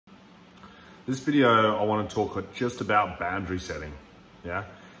This video, I want to talk just about boundary setting, yeah?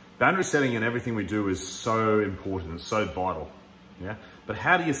 Boundary setting in everything we do is so important, it's so vital, yeah? But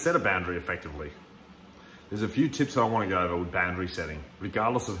how do you set a boundary effectively? There's a few tips that I want to go over with boundary setting,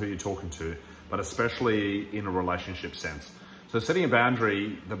 regardless of who you're talking to, but especially in a relationship sense. So setting a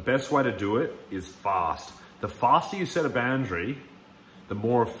boundary, the best way to do it is fast. The faster you set a boundary, the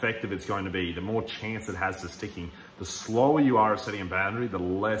more effective it's going to be, the more chance it has to sticking. The slower you are at setting a boundary, the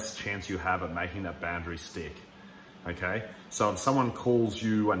less chance you have at making that boundary stick, okay? So if someone calls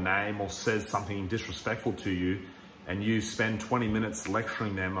you a name or says something disrespectful to you and you spend 20 minutes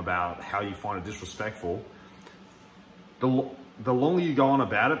lecturing them about how you find it disrespectful, the longer you go on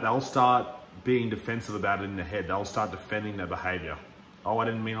about it, they'll start being defensive about it in their head. They'll start defending their behavior. Oh, I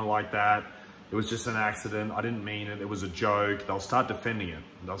didn't mean it like that. It was just an accident. I didn't mean it. It was a joke. They'll start defending it.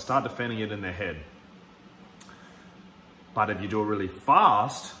 They'll start defending it in their head. But if you do it really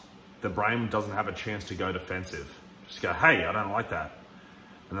fast, the brain doesn't have a chance to go defensive. Just go, hey, I don't like that.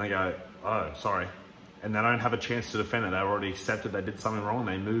 And they go, oh, sorry. And they don't have a chance to defend it. They already accepted they did something wrong.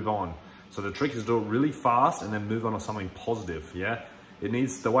 They move on. So the trick is to do it really fast and then move on to something positive, yeah? It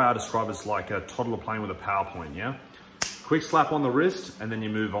needs, the way I describe it is like a toddler playing with a PowerPoint, yeah? Quick slap on the wrist and then you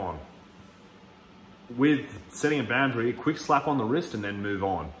move on. With setting a boundary, a quick slap on the wrist and then move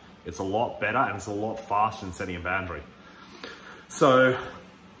on. It's a lot better and it's a lot faster than setting a boundary. So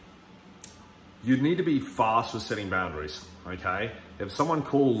you need to be fast with setting boundaries, okay? If someone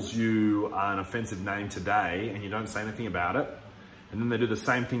calls you an offensive name today and you don't say anything about it, and then they do the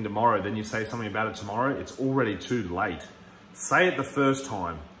same thing tomorrow, then you say something about it tomorrow, it's already too late. Say it the first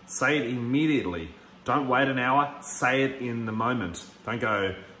time. Say it immediately. Don't wait an hour, say it in the moment.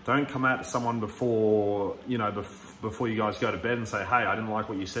 Don't come at someone before you guys go to bed and say, hey, I didn't like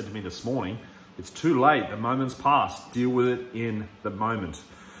what you said to me this morning. It's too late, the moment's passed. Deal with it in the moment.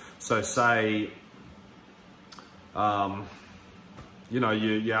 So say, you're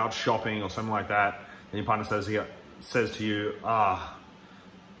out shopping or something like that, and your partner says to you,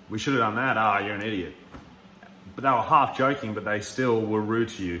 we should have done that, you're an idiot. But they were half joking, but they still were rude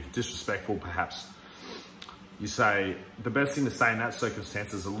to you, disrespectful perhaps. You say, the best thing to say in that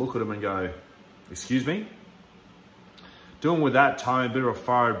circumstance is to look at them and go, excuse me? Doing with that tone, a bit of a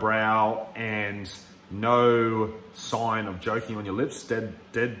furrowed brow and no sign of joking on your lips, dead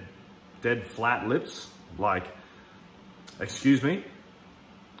flat lips, like, excuse me?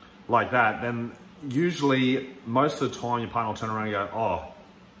 Like that, then usually most of the time your partner will turn around and go, oh,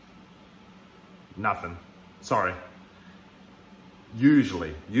 nothing, sorry.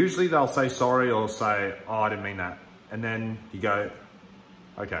 Usually they'll say sorry or say, oh, I didn't mean that. And then you go,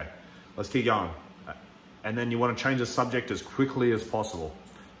 okay, let's keep going. And then you want to change the subject as quickly as possible.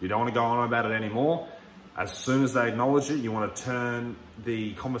 You don't want to go on about it anymore. As soon as they acknowledge it, you want to turn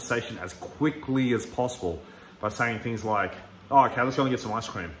the conversation as quickly as possible by saying things like, oh, okay, let's go and get some ice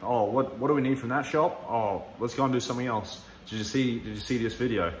cream. Oh, what do we need from that shop? Oh, let's go and do something else. Did you see this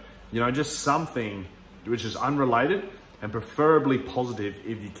video? Just something which is unrelated and preferably positive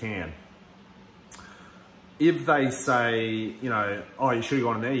if you can. If they say, oh, you should have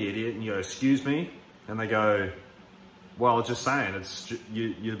gone in there, you idiot, and you go, excuse me, and they go, well, it's just saying,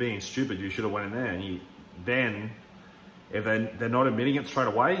 you're being stupid, you should have went in there. And then, if they're not admitting it straight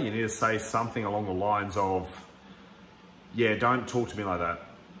away, you need to say something along the lines of, yeah, don't talk to me like that.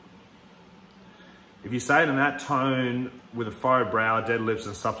 If you say it in that tone with a furrowed brow, dead lips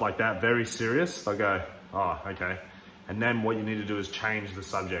and stuff like that, very serious, they'll go, oh, okay. And then what you need to do is change the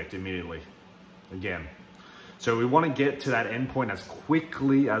subject immediately, again. So we want to get to that end point as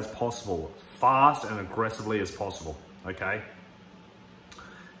quickly as possible, fast and aggressively as possible, okay?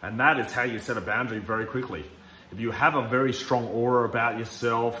 And that is how you set a boundary very quickly. If you have a very strong aura about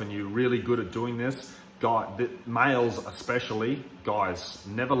yourself and you're really good at doing this, males especially, guys,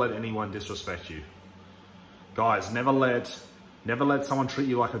 never let anyone disrespect you. Guys, never let someone treat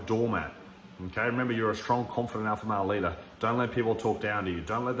you like a doormat. Okay, remember you're a strong, confident alpha male leader. Don't let people talk down to you.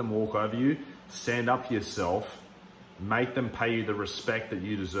 Don't let them walk over you. Stand up for yourself. Make them pay you the respect that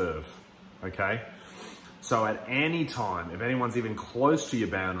you deserve. Okay? So at any time, if anyone's even close to your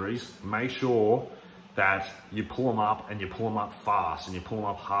boundaries, make sure that you pull them up and you pull them up fast and you pull them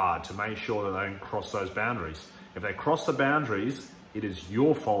up hard to make sure that they don't cross those boundaries. If they cross the boundaries, it is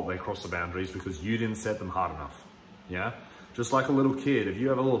your fault they cross the boundaries because you didn't set them hard enough. Yeah? Just like a little kid, if you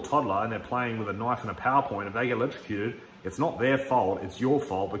have a little toddler and they're playing with a knife and a PowerPoint, if they get electrocuted, it's not their fault, it's your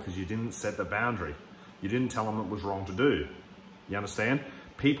fault because you didn't set the boundary. You didn't tell them it was wrong to do. You understand?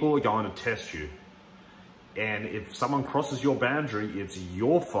 People are going to test you. And if someone crosses your boundary, it's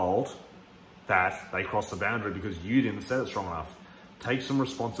your fault that they cross the boundary because you didn't set it strong enough. Take some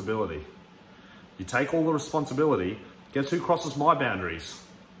responsibility. You take all the responsibility. Guess who crosses my boundaries?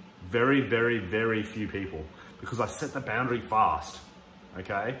 Very, very, very few people, because I set the boundary fast,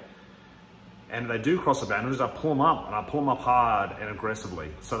 okay? And if they do cross the boundaries, I pull them up, and I pull them up hard and aggressively,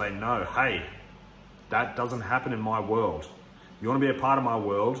 so they know, hey, that doesn't happen in my world. You want to be a part of my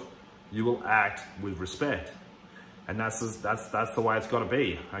world, you will act with respect. And that's the way it's got to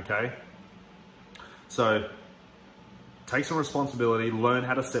be, okay? So take some responsibility, learn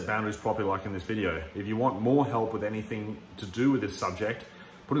how to set boundaries properly like in this video. If you want more help with anything to do with this subject,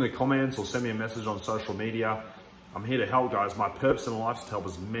 put in the comments or send me a message on social media. I'm here to help, guys. My purpose in life is to help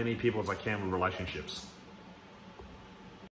as many people as I can with relationships.